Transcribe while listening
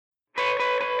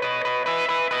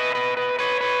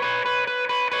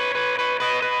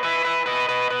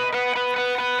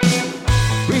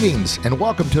Greetings and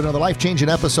welcome to another life-changing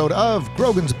episode of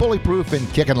Grogan's Bullyproof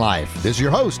and Kickin' Life. This is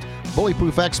your host,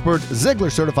 Bullyproof expert,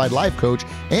 Ziegler certified life coach,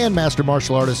 and master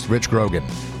martial artist Rich Grogan.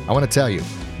 I want to tell you,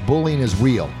 bullying is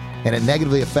real and it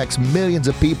negatively affects millions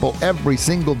of people every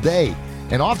single day.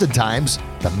 And oftentimes,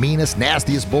 the meanest,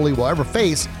 nastiest bully we'll ever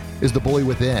face is the bully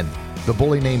within, the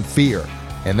bully named fear.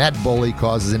 And that bully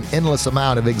causes an endless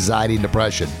amount of anxiety and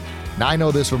depression. Now, I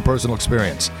know this from personal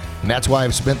experience, and that's why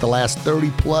I've spent the last 30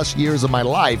 plus years of my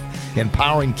life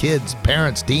empowering kids,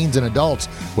 parents, teens, and adults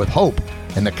with hope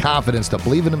and the confidence to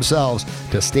believe in themselves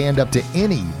to stand up to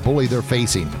any bully they're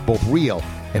facing, both real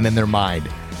and in their mind.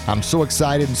 I'm so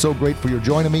excited and so grateful you're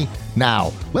joining me.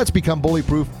 Now, let's become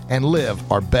bullyproof and live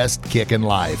our best kick in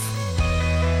life.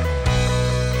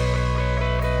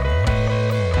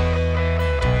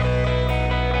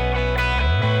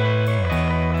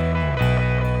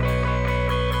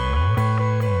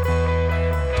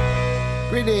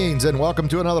 Greetings and welcome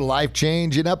to another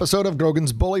life-changing episode of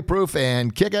Grogan's Bullyproof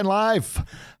and Kickin' Life.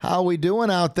 How we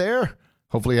doing out there?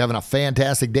 Hopefully you're having a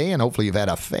fantastic day and hopefully you've had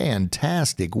a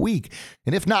fantastic week.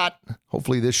 And if not,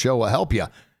 hopefully this show will help you,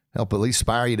 help at least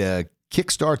inspire you to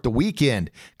kickstart the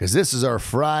weekend, because this is our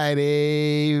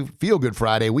Friday, Feel Good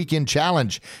Friday Weekend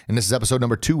Challenge. And this is episode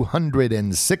number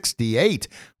 268.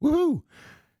 Woohoo!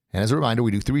 And as a reminder,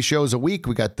 we do 3 shows a week.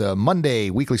 We got the Monday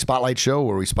Weekly Spotlight Show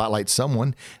where we spotlight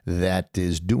someone that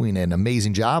is doing an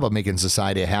amazing job of making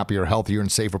society a happier, healthier, and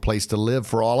safer place to live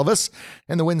for all of us.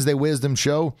 And the Wednesday Wisdom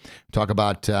Show, talk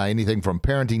about anything from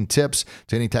parenting tips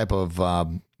to any type of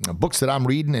books that I'm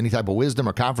reading, any type of wisdom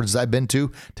or conferences I've been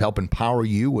to help empower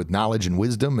you with knowledge and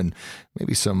wisdom and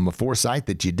maybe some foresight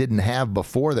that you didn't have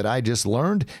before that I just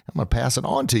learned. I'm going to pass it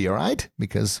on to you, all right?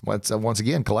 Because once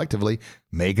again, collectively,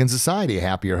 making society a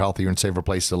happier, healthier, and safer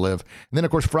place to live. And then, of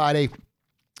course, Friday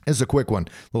is a quick one,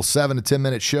 a little 7 to 10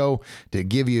 minute show to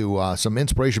give you some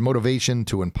inspiration, motivation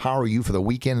to empower you for the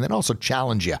weekend, and then also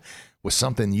challenge you with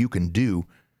something you can do.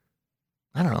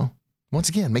 I don't know. Once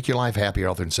again, make your life happier,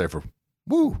 healthier, and safer.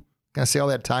 Woo! Can I see how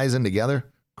that ties in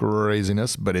together?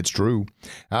 Craziness, but it's true.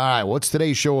 All right, what's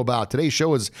today's show about? Today's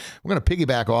show is, we're going to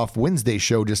piggyback off Wednesday's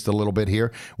show just a little bit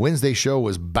here. Wednesday's show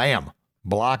was BAM!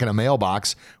 Blocking a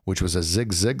mailbox, which was a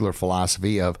Zig Ziglar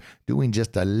philosophy of doing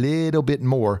just a little bit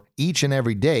more each and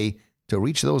every day to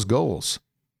reach those goals.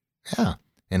 Yeah,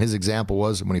 and his example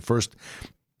was when he first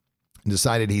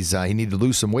decided he needed to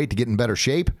lose some weight to get in better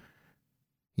shape,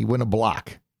 he went a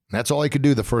block. That's all he could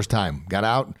do the first time. Got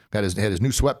out, had his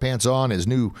new sweatpants on, his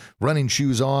new running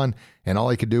shoes on, and all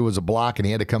he could do was a block, and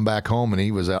he had to come back home, and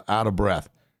he was out of breath.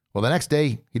 Well, the next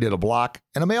day, he did a block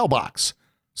and a mailbox.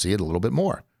 So he had a little bit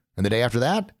more. And the day after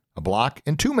that, a block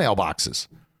and 2 mailboxes.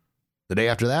 The day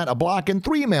after that, a block and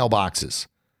 3 mailboxes.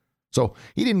 So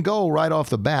he didn't go right off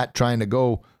the bat trying to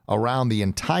go around the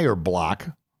entire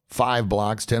block, 5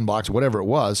 blocks, 10 blocks, whatever it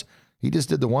was. He just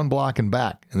did the 1 block and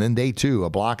back. And then day 2, a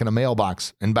block and a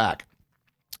mailbox and back.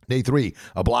 Day 3,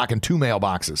 a block and 2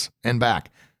 mailboxes and back.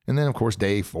 And then, of course,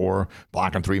 day 4,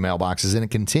 block and 3 mailboxes. And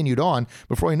it continued on.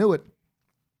 Before he knew it,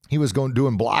 he was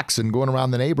doing blocks and going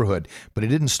around the neighborhood. But it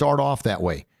didn't start off that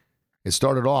way. It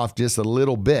started off just a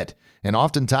little bit. And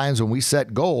oftentimes when we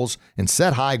set goals, and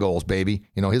set high goals, baby,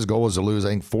 his goal was to lose, I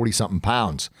think, 40-something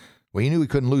pounds. Well, he knew he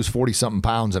couldn't lose 40-something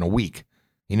pounds in a week.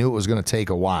 He knew it was going to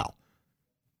take a while.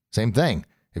 Same thing.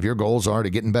 If your goals are to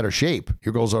get in better shape,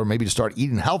 your goals are maybe to start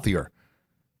eating healthier.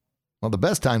 Well, the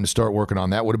best time to start working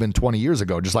on that would have been 20 years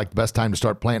ago, just like the best time to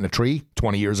start planting a tree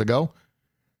 20 years ago.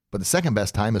 But the second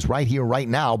best time is right here, right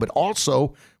now, but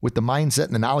also with the mindset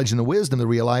and the knowledge and the wisdom to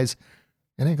realize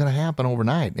it ain't going to happen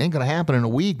overnight. It ain't going to happen in a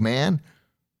week, man.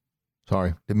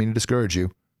 Sorry, didn't mean to discourage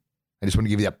you. I just want to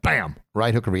give you that bam,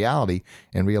 right hook of reality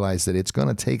and realize that it's going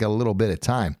to take a little bit of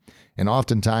time. And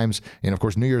oftentimes, and of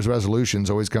course, New Year's resolutions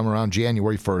always come around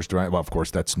January 1st, right? Well, of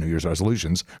course, that's New Year's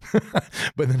resolutions.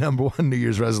 But the number one New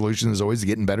Year's resolution is always to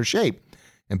get in better shape.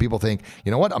 And people think,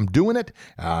 you know what, I'm doing it.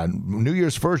 New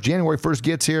Year's 1st, January 1st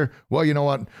gets here. Well, you know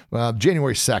what,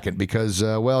 January 2nd, because,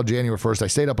 January 1st, I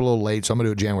stayed up a little late, so I'm going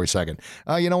to do it January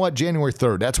 2nd. You know what, January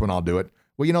 3rd, that's when I'll do it.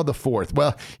 Well, the 4th.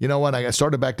 Well, you know what, I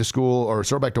started back to school or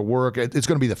started back to work. It's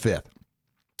going to be the 5th.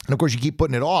 And of course, you keep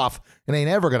putting it off, it ain't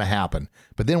ever going to happen.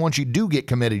 But then once you do get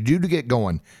committed, you do get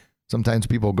going. Sometimes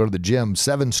people go to the gym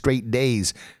 7 straight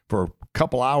days for a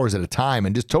couple hours at a time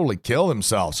and just totally kill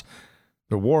themselves.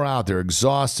 They're wore out, they're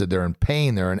exhausted, they're in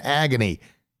pain, they're in agony.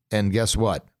 And guess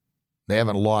what? They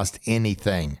haven't lost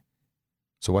anything.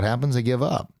 So what happens? They give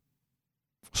up.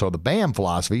 So the BAM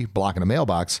philosophy, blocking a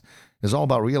mailbox, is all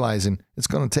about realizing it's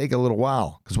going to take a little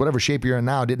while because whatever shape you're in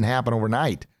now didn't happen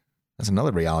overnight. That's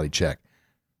another reality check.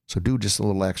 So do just a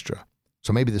little extra.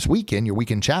 So maybe this weekend, your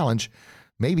weekend challenge,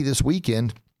 maybe this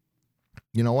weekend,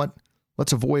 you know what?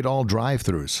 Let's avoid all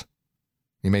drive-thrus.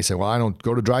 You may say, well, I don't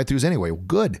go to drive-thrus anyway. Well,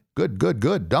 good.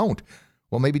 Don't.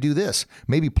 Well, maybe do this.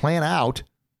 Maybe plan out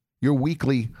your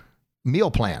weekly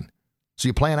meal plan. So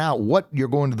you plan out what you're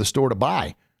going to the store to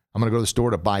buy. I'm going to go to the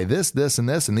store to buy this, and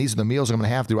this, and these are the meals I'm going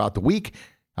to have throughout the week.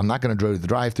 I'm not going to go to the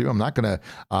drive-thru. I'm not going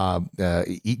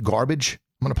to eat garbage.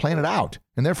 I'm going to plan it out.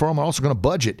 And therefore, I'm also going to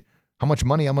budget how much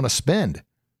money I'm going to spend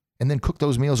and then cook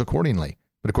those meals accordingly.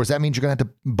 But of course, that means you're going to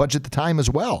have to budget the time as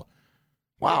well.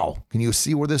 Wow. Can you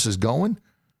see where this is going?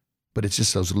 But it's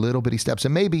just those little bitty steps.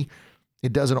 And maybe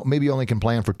it doesn't, maybe you only can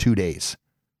plan for 2 days.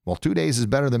 Well, 2 days is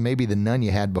better than maybe the none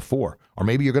you had before. Or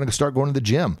maybe you're going to start going to the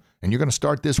gym and you're going to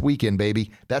start this weekend,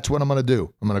 baby. That's what I'm going to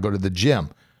do. I'm going to go to the gym.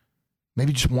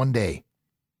 Maybe just 1 day.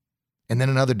 And then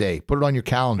another day. Put it on your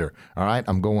calendar. All right.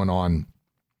 I'm going on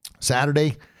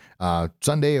Saturday.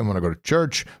 Sunday, I'm going to go to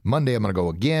church. Monday, I'm going to go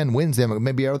again. Wednesday,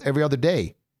 maybe every other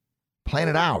day. Plan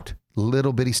it out.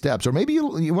 Little bitty steps. Or maybe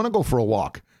you want to go for a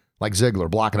walk like Ziegler,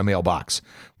 blocking a mailbox.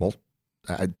 Well,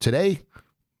 today,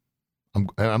 I'm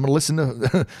going to listen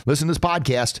to this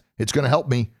podcast. It's going to help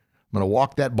me. I'm going to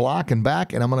walk that block and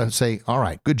back, and I'm going to say, all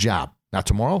right, good job. Now,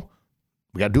 tomorrow,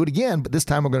 we got to do it again, but this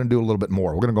time we're going to do a little bit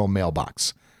more. We're going to go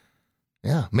mailbox.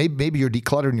 Yeah, maybe you're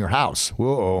decluttering your house.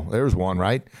 Whoa, there's one,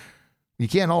 right? You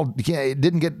can't, it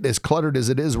didn't get as cluttered as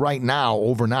it is right now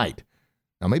overnight.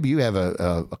 Now, maybe you have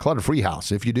a clutter-free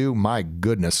house. If you do, my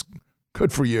goodness,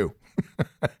 good for you.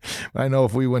 I know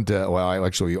if we went to, well,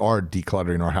 actually, we are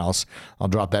decluttering our house. I'll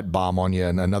drop that bomb on you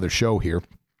in another show here.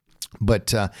 But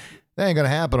that ain't going to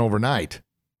happen overnight.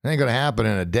 It ain't going to happen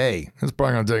in a day. It's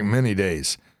probably going to take many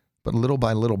days. But little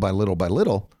by little by little by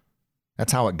little,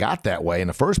 that's how it got that way in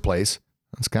the first place.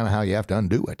 That's kind of how you have to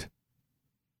undo it.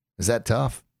 Is that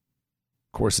tough?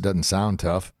 Of course, it doesn't sound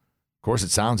tough. Of course,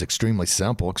 it sounds extremely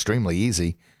simple, extremely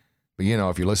easy. But, you know,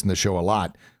 if you listen to the show a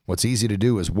lot, what's easy to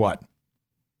do is what?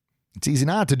 It's easy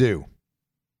not to do.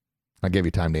 I gave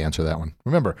you time to answer that one.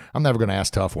 Remember, I'm never going to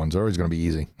ask tough ones. They're always going to be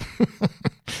easy.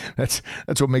 That's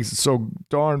what makes it so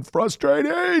darn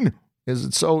frustrating. Is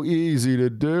it so easy to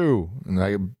do?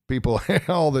 And people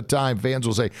all the time, fans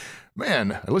will say,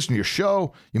 man, I listen to your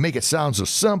show. You make it sound so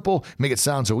simple, make it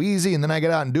sound so easy, and then I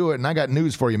get out and do it, and I got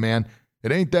news for you, man.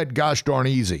 It ain't that gosh darn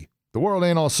easy. The world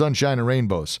ain't all sunshine and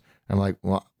rainbows. I'm like,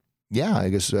 well, yeah, I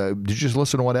guess, did you just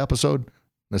listen to one episode?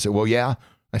 And I said, well, yeah.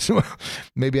 I said, well,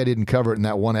 maybe I didn't cover it in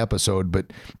that one episode,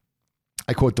 but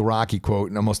I quote the Rocky quote,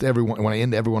 and almost everyone, when I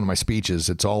end every one of my speeches,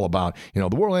 it's all about, the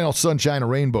world ain't all sunshine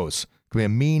and rainbows. It can be a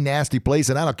mean, nasty place,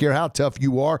 and I don't care how tough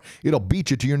you are, it'll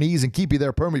beat you to your knees and keep you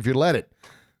there permanently if you let it.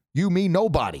 You, me,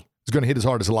 nobody is going to hit as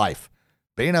hard as life.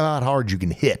 But it ain't about how hard you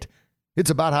can hit. It's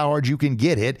about how hard you can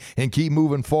get hit and keep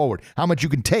moving forward. How much you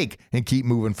can take and keep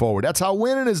moving forward. That's how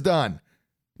winning is done.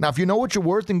 Now, if you know what you're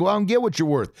worth, then go out and get what you're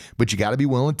worth. But you got to be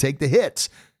willing to take the hits.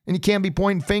 And you can't be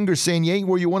pointing fingers saying you ain't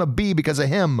where you want to be because of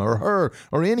him or her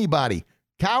or anybody.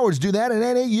 Cowards do that, and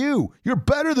that ain't you. You're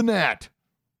better than that.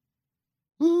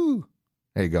 Woo.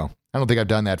 There you go. I don't think I've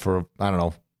done that for,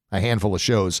 a handful of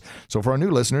shows. So for our new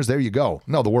listeners, there you go.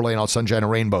 No, the world ain't all sunshine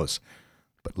and rainbows.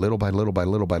 But little by little by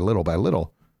little by little by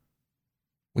little,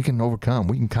 we can overcome,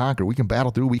 we can conquer, we can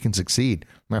battle through, we can succeed.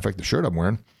 Matter of fact, the shirt I'm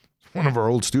wearing, one of our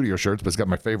old studio shirts, but it's got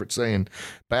my favorite saying,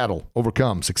 battle,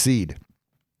 overcome, succeed.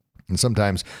 And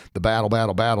sometimes the battle,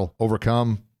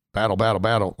 overcome, battle,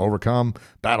 overcome,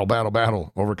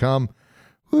 battle, overcome.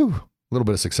 Whew, a little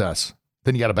bit of success.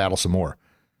 Then you got to battle some more.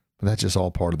 But that's just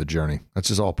all part of the journey. That's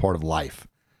just all part of life.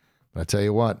 But I tell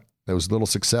you what, those little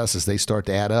successes, they start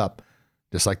to add up.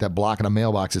 Just like that block in a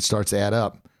mailbox, it starts to add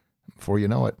up. Before you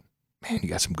know it, man, you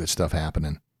got some good stuff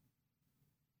happening.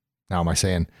 Now, am I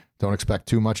saying don't expect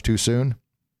too much too soon?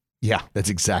 Yeah, that's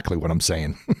exactly what I'm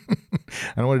saying.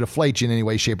 I don't want to deflate you in any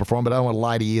way, shape, or form, but I don't want to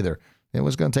lie to you either. It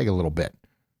was going to take a little bit,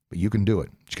 but you can do it.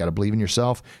 You got to believe in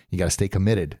yourself. You got to stay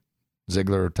committed.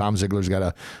 Tom Ziegler's got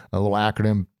a little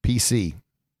acronym, PC.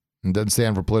 It doesn't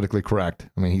stand for politically correct.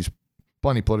 I mean, he's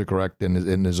plenty politically correct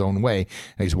in his own way.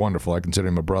 And he's wonderful. I consider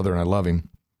him a brother, and I love him.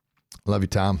 Love you,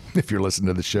 Tom, if you're listening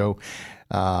to the show.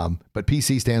 But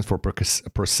PC stands for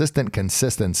persistent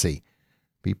consistency.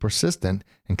 Be persistent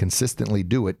and consistently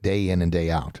do it day in and day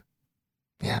out.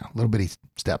 Yeah, little bitty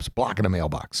steps, blocking a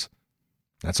mailbox.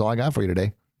 That's all I got for you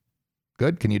today.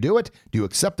 Good? Can you do it? Do you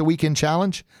accept the weekend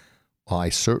challenge? Well, I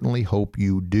certainly hope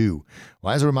you do.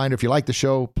 Well, as a reminder, if you like the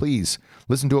show, please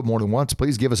listen to it more than once.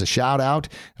 Please give us a shout out.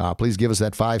 Please give us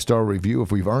that 5-star review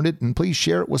if we've earned it. And please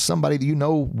share it with somebody that you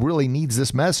know really needs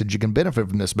this message. You can benefit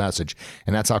from this message.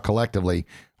 And that's how collectively,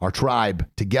 our tribe,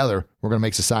 together, we're going to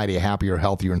make society a happier,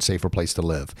 healthier, and safer place to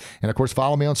live. And of course,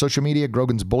 follow me on social media.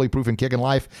 Grogan's Bullyproof and Kicking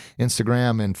Life.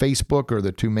 Instagram and Facebook are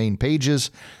the two main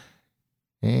pages.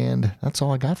 And that's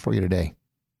all I got for you today.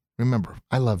 Remember,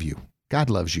 I love you. God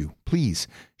loves you. Please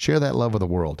share that love with the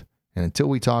world. And until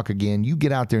we talk again, you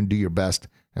get out there and do your best.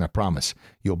 And I promise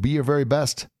you'll be your very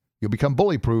best. You'll become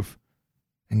bully-proof.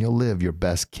 And you'll live your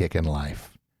best kicking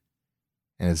life.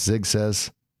 And as Zig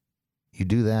says, you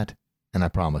do that. And I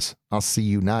promise I'll see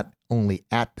you not only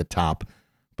at the top,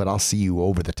 but I'll see you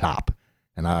over the top.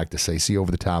 And I like to say, see you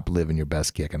over the top, living your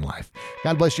best kicking life.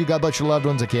 God bless you. God bless your loved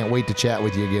ones. I can't wait to chat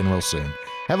with you again real soon.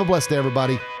 Have a blessed day,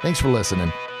 everybody. Thanks for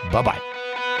listening. Bye-bye.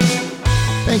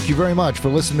 Thank you very much for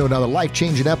listening to another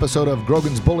life-changing episode of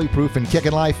Grogan's Bullyproof and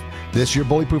Kicking Life. This is your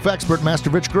bullyproof expert,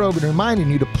 Master Rich Grogan, reminding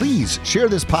you to please share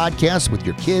this podcast with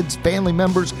your kids, family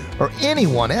members, or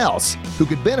anyone else who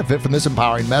could benefit from this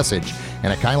empowering message.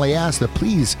 And I kindly ask that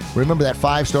please remember that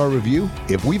 5-star review,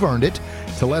 if we've earned it,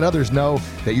 to let others know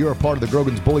that you're a part of the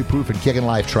Grogan's Bullyproof and Kicking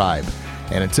Life tribe.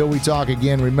 And until we talk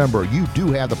again, remember, you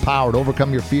do have the power to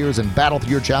overcome your fears and battle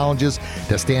through your challenges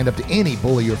to stand up to any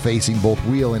bully you're facing, both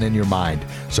real and in your mind.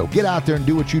 So get out there and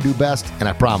do what you do best, and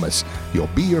I promise you'll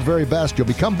be your very best, you'll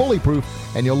become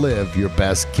bully-proof, and you'll live your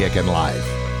best kicking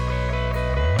life.